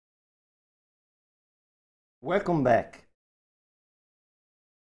Welcome back.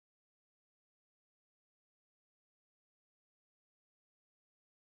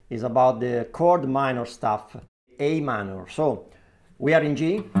 Is about the chord minor stuff, A minor. So we are in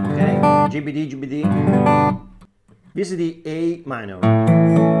G, okay, GBD, GBD. This is the A minor.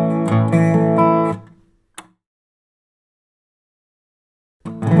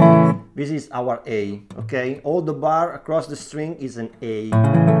 This is our A, okay? All the bar across the string is an A,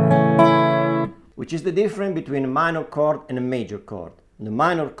 which is the difference between a minor chord and a major chord. In the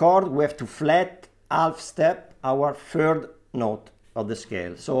minor chord, we have to flat half step our third note of the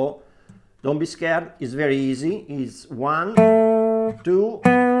scale. So don't be scared, it's very easy. It's 1, 2,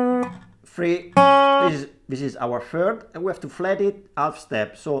 3. This is our third, and we have to flat it half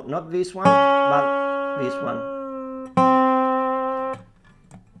step. So not this one, but this one.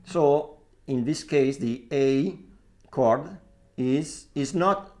 So in this case, the A chord is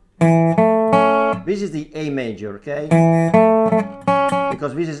not. This is the A major, okay?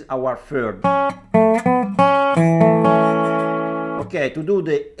 Because this is our third. Okay, to do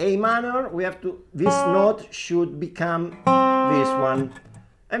the A minor, we have to, this note should become this one.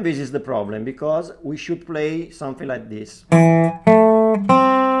 And this is the problem, because we should play something like this.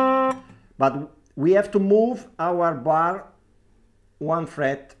 But we have to move our bar one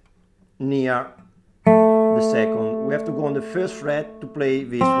fret near the second. We have to go on the first fret to play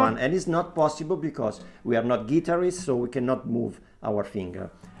this one. And it's not possible because we are not guitarists, so we cannot move our finger.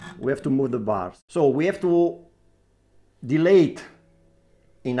 We have to move the bars. So we have to delay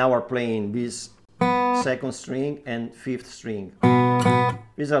in our playing this second string and fifth string.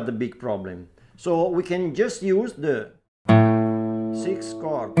 These are the big problem. So we can just use the 6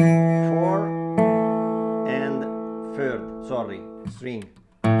 chord, 4 and third, sorry, string,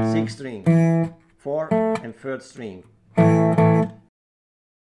 6 string, 4 and third string.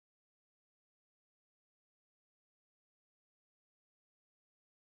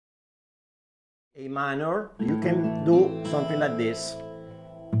 A minor, you can do something like this,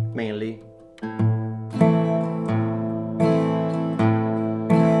 mainly.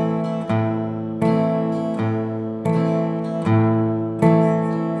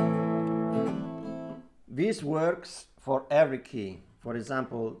 This works for every key. For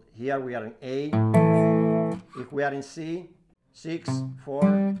example, here we are in A. If we are in C, 6,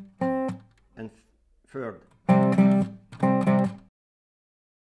 4, and third.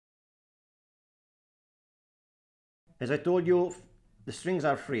 As I told you, the strings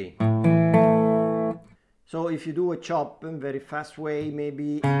are free. So if you do a chop in very fast way,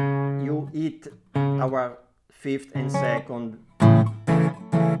 maybe you hit our fifth and second,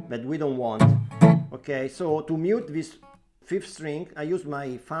 but we don't want. Okay, so to mute this fifth string, I use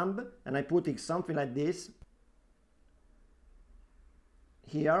my thumb and I put it something like this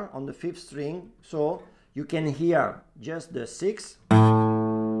here on the fifth string, so you can hear just the 6.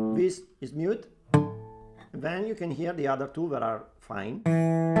 This is mute. Then you can hear the other two that are fine.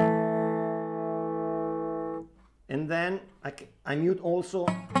 And then I mute also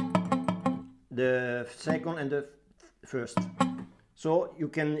the second and the first. So you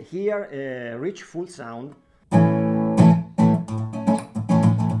can hear a rich full sound.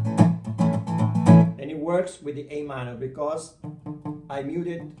 And it works with the A minor because I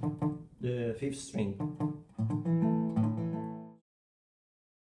muted the fifth string.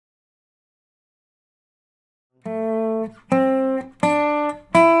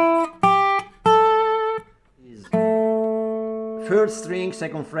 Third string,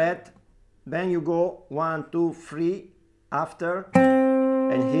 second fret, then you go 1, 2, 3 after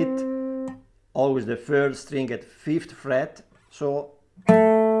and hit always the third string at 5th fret. So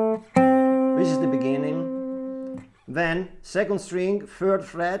this is the beginning. Then second string, 3rd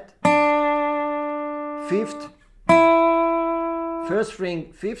fret, 5th, first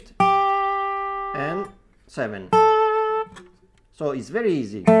string, 5th and 7. So it's very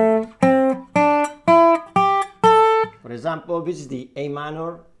easy. For example, this is the A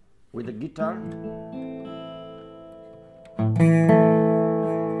minor with the guitar.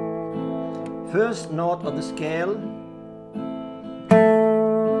 First note of the scale.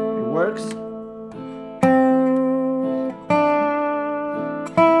 It works.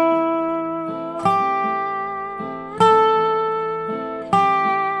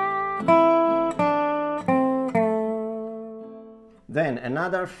 Then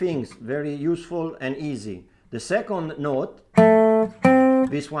another thing very useful and easy. The second note,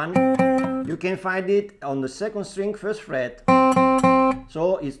 this one, you can find it on the second string, 1st fret,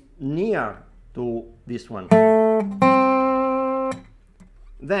 so it's near to this one.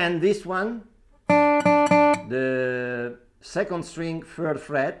 Then this one, the second string, 3rd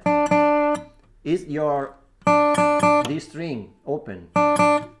fret, is your this string open.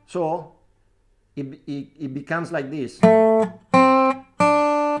 So it becomes like this. So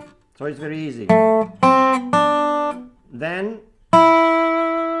it's very easy. Then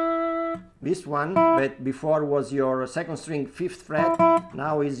this one that before was your second string 5th fret,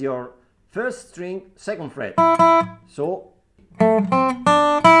 now is your first string 2nd fret. So,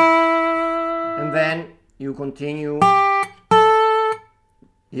 and then you continue.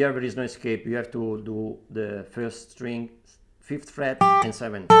 Here there is no escape, you have to do the first string 5th fret and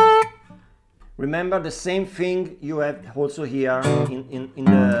 7th. Remember the same thing you have also here in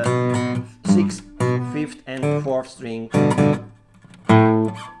the 6th, 5th and 4th string.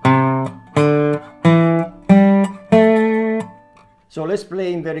 So let's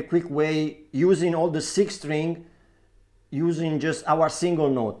play in very quick way using all the 6th string, using just our single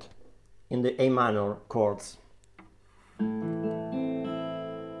note in the A minor chords.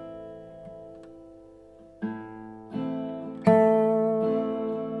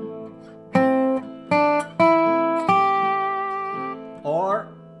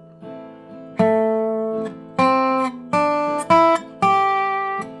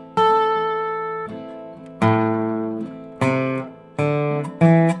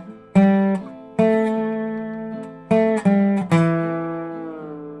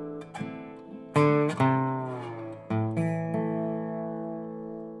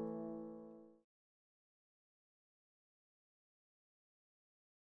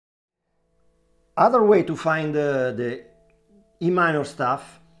 Other way to find the E minor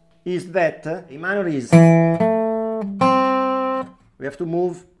stuff is that E minor is, we have to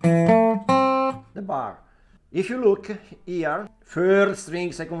move the bar. If you look here, 3rd string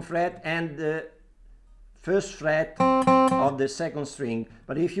 2nd fret and the 1st fret of the 2nd string,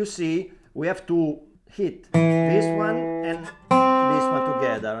 but if you see, we have to hit this one and this one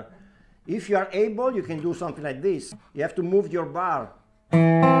together. If you are able, you can do something like this. You have to move your bar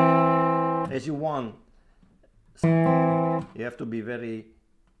as you want. You have to be very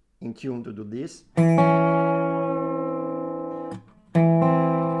in tune to do this.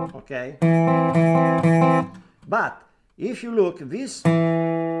 Okay? But if you look this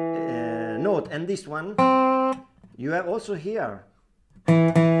note and this one, you have also here.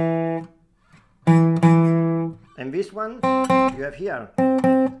 And this one you have here.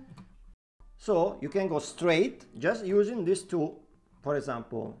 So you can go straight just using these two, for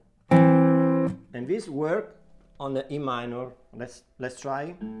example. And this work on the E minor. Let's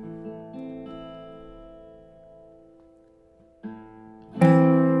try.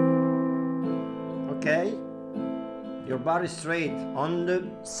 Okay, your bar is straight on the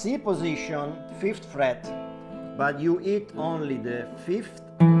C position, 5th fret, but you hit only the 5th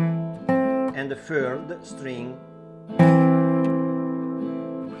and the 3rd string.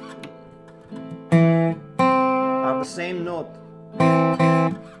 Are the same note.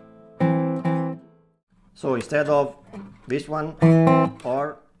 So instead of this one,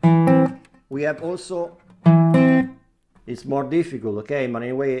 or we have also, it's more difficult, okay, but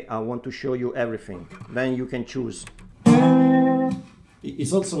anyway I want to show you everything, then you can choose.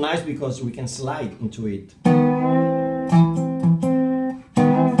 It's also nice because we can slide into it.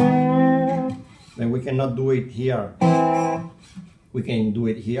 Then we cannot do it here, we can do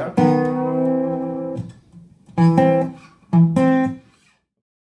it here.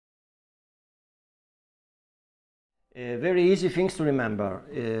 Very easy things to remember.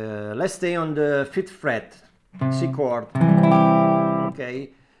 Let's stay on the 5th fret, C chord.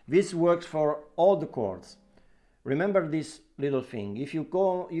 Okay, this works for all the chords. Remember this little thing. If you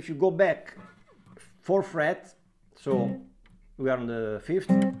go back 4 frets, so we are on the 5th,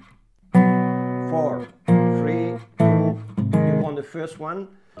 4, 3, 2, you want the first one.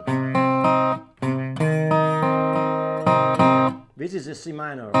 This is a C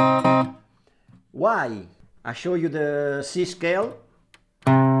minor. Why? I show you the C scale.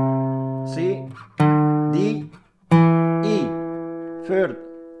 C, D, E. 3rd,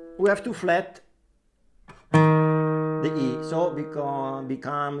 we have to flat the E, so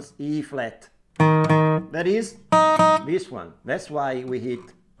becomes E flat. That is this one. That's why we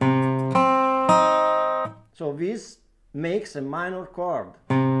hit. So this makes a minor chord.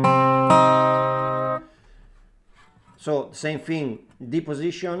 So same thing, D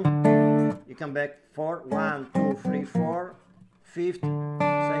position. You come back 4, 1, 2, 3, 4, 5th,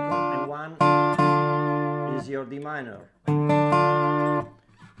 2nd, and 1 is your D minor.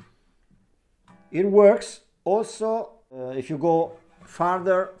 It works also if you go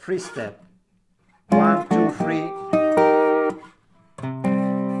farther 3 step. 1, 2, 3.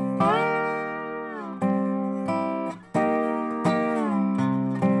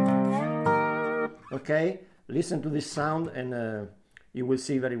 Okay, listen to this sound and you will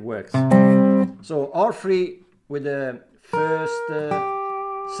see that it works. So all three with the first,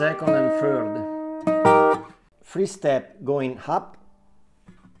 second and third. 3 step going up,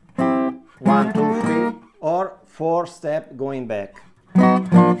 1, 2, 3, or 4 step going back.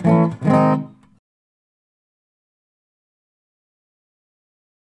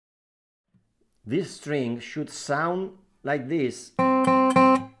 This string should sound like this,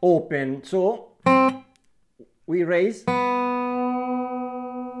 open, so we raise.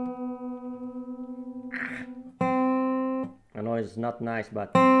 I know it's not nice,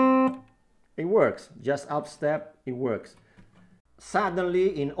 but it works. Just up step, it works.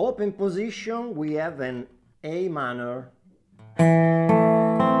 Suddenly, in open position, we have an A minor.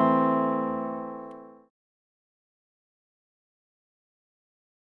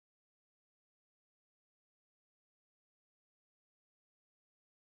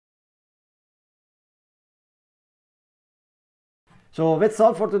 So that's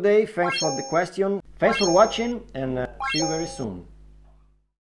all for today. Thanks for the question. Thanks for watching, and see you very soon.